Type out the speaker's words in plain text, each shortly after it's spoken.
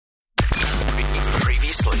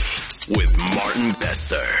with Martin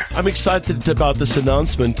Bester. I'm excited about this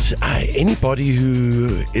announcement. Anybody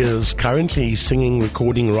who is currently singing,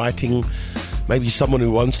 recording, writing, maybe someone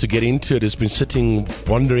who wants to get into it has been sitting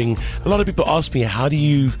wondering. A lot of people ask me, how do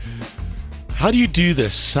you do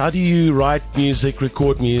this? How do you write music,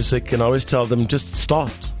 record music? And I always tell them, just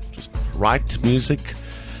start. Just write music.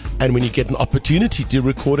 And when you get an opportunity to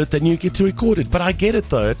record it, then you get to record it. But I get it,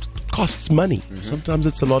 though. It costs money. Mm-hmm. Sometimes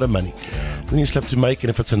it's a lot of money. Then you still have to make,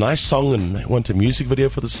 and if it's a nice song and they want a music video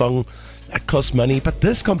for the song, that costs money. But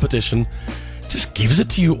this competition just gives it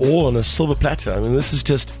to you all on a silver platter. I mean, this is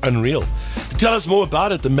just unreal. To tell us more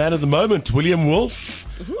about it, the man of the moment, William Wolf.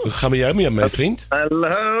 Hoe gaan jy mee, my vriend?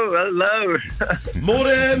 Hallo.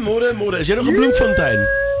 Môre. Is jy nog in Bloemfontein?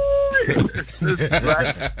 It's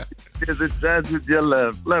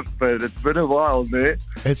been a while, nee?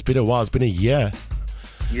 It's been a while. It's been a year.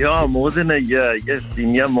 Ja, more than a year. Yes,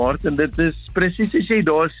 ja, Martin, dit is presies as jy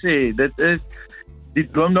daar sê. Dit is die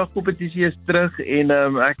Woensdag kompetisie is terug en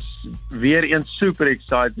ek's weer eens super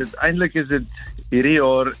excited. Eintlik is dit hierdie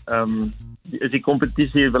jaar is die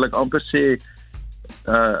kompetisie, wil ek amper sê,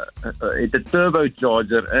 het 'n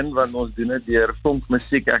turbocharger in, want ons doen dit deur funk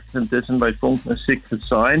musiek. Ek het intussen by funk musiek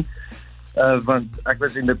gesign, want ek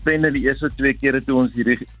was independent die eerste 2 kere toe ons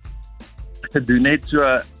hierdie gedoen het. So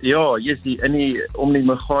om die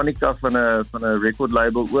meganika van 'n record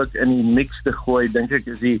label ook in die mix te gooi, dink ek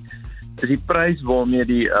is die prys waarmee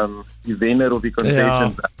die wenner of die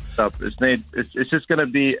contestant stap is net it's just going to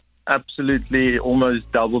be absolutely almost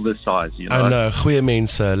double the size, you know. I know, goeie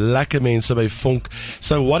mense, lekker mense by Funk.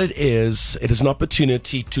 So what it is an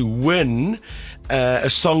opportunity to win a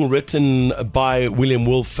song written by William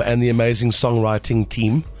Wolf and the amazing songwriting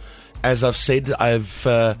team. As I've said, I've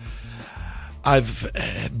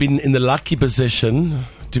been in the lucky position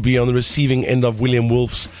to be on the receiving end of William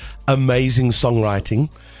Wolf's amazing songwriting.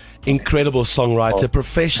 Incredible songwriter,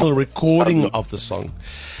 professional recording of the song,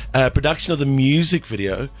 production of the music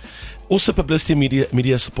video, also publicity and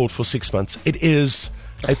media support for 6 months. It is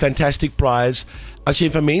a fantastic prize. As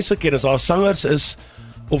jy van mense ken, as daar sangers is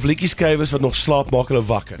of liedjieskrywers wat nog slaap, maak hulle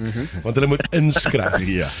wakker, want hulle moet inskryf.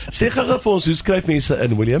 Sê gou vir ons, hoe skryf mense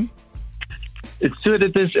in, William? So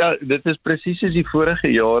dit is presies soos die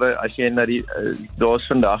vorige jare. As jy na daar's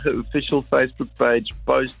vandag 'n official Facebook page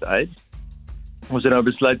post uit. Ons het nou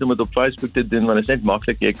besluit om dit op Facebook te doen, want dit is net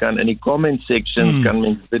maklik. Jy kan in die comment section kan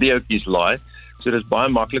mens videoetjies laai. So dis baie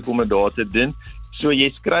maklik om dit daar te doen. So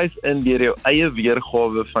jy skryf in deur jou eie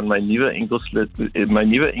weergawe van my nuwe enkelsnit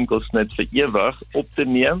vir ewig op te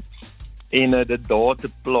neem en dit daar te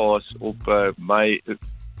plaas op my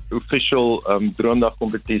official Droomdag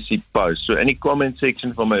kompetisie post. So in die comment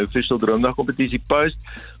section van my official Droomdag kompetisie post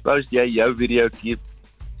jy jou videoetjie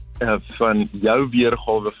van jou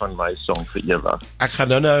weergawe van my song vir ewig. Ek gaan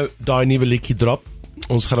nou daai nuwe liedjie drop.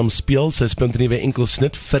 Ons gaan hom speel. Sy speel 'n nuwe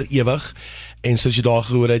enkelsnit vir ewig. En soos jy daar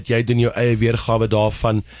gehoor het, jy doen jou eie weergawe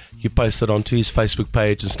daarvan. You post it onto his Facebook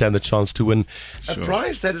page and stand the chance to win a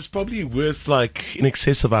prize that is probably worth like in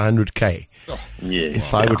excess of 100K.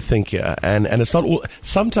 If I would think, and it's not all.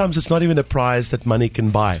 Sometimes it's not even a prize that money can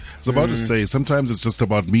buy. I was about to say, sometimes it's just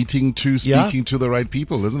about speaking to the right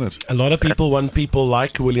people, isn't it? A lot of people want people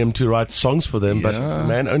like William to write songs for them, but the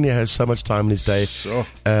man only has so much time in his day.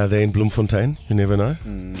 There in Bloemfontein, you never know.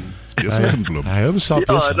 I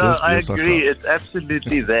agree, it's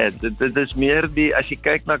absolutely that. Dit is meer as jy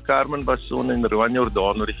kyk na Carmen Basson en Roan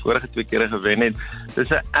Jordan, wat die vorige 2 kere gewen het, dis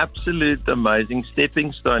 'n absolute amazing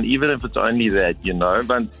stepping stone, even if it's only that, you know,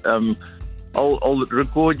 want al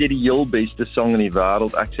record jy die heel beste song in die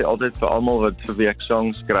wêreld. Ek sê altyd vir almal wat vir wie ek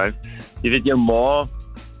songs skryf, jy weet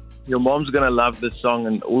your mom's going to love this song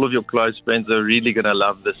and all of your close friends are really going to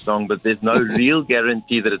love this song, but there's no real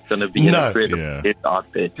guarantee that it's going to be an incredible hit out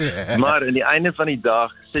there. Maar in die einde van die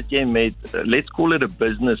dag sit jy met, let's call it a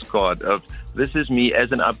business card of, this is me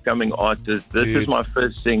as an upcoming artist, this is my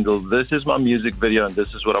first single, this is my music video, and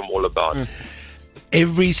this is what I'm all about.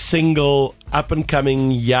 Every single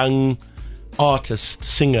up-and-coming young artist,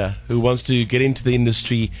 singer who wants to get into the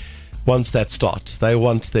industry wants that start. They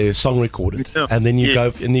want their song recorded, and then you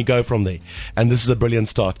go from there. And this is a brilliant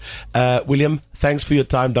start. William, thanks for your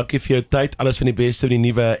time. Dankie vir jou tyd. Alles van die beste met die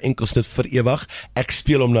nuwe enkelsnit vir ewig. Ek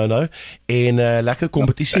speel hom nou en lekker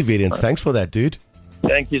kompetisie weer eens. Thanks for that, dude.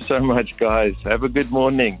 Thank you so much, guys. Have a good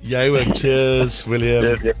morning. Jy cheers,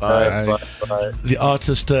 William. Cheers, bye. Bye. Die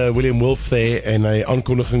artist William Wolf there en 'n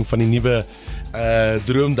aankondiging van die nuwe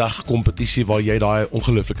droomdag kompetisie waar jy daai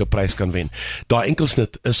ongelooflike prys kan wen. Daai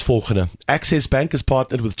enkelsnit is volgende. Access Bank has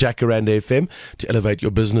partnered with Jacaranda FM to elevate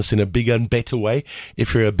your business in a bigger and better way.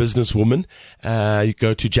 If you're a businesswoman, you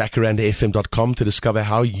go to jacarandafm.com to discover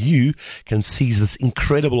how you can seize this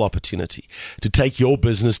incredible opportunity to take your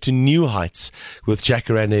business to new heights with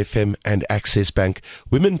Jacaranda FM and Access Bank.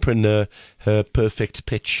 Womenpreneur, her perfect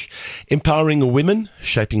pitch. Empowering women,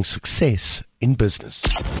 shaping success in business.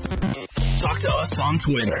 Talk to us on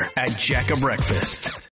Twitter @JackaBreakfast.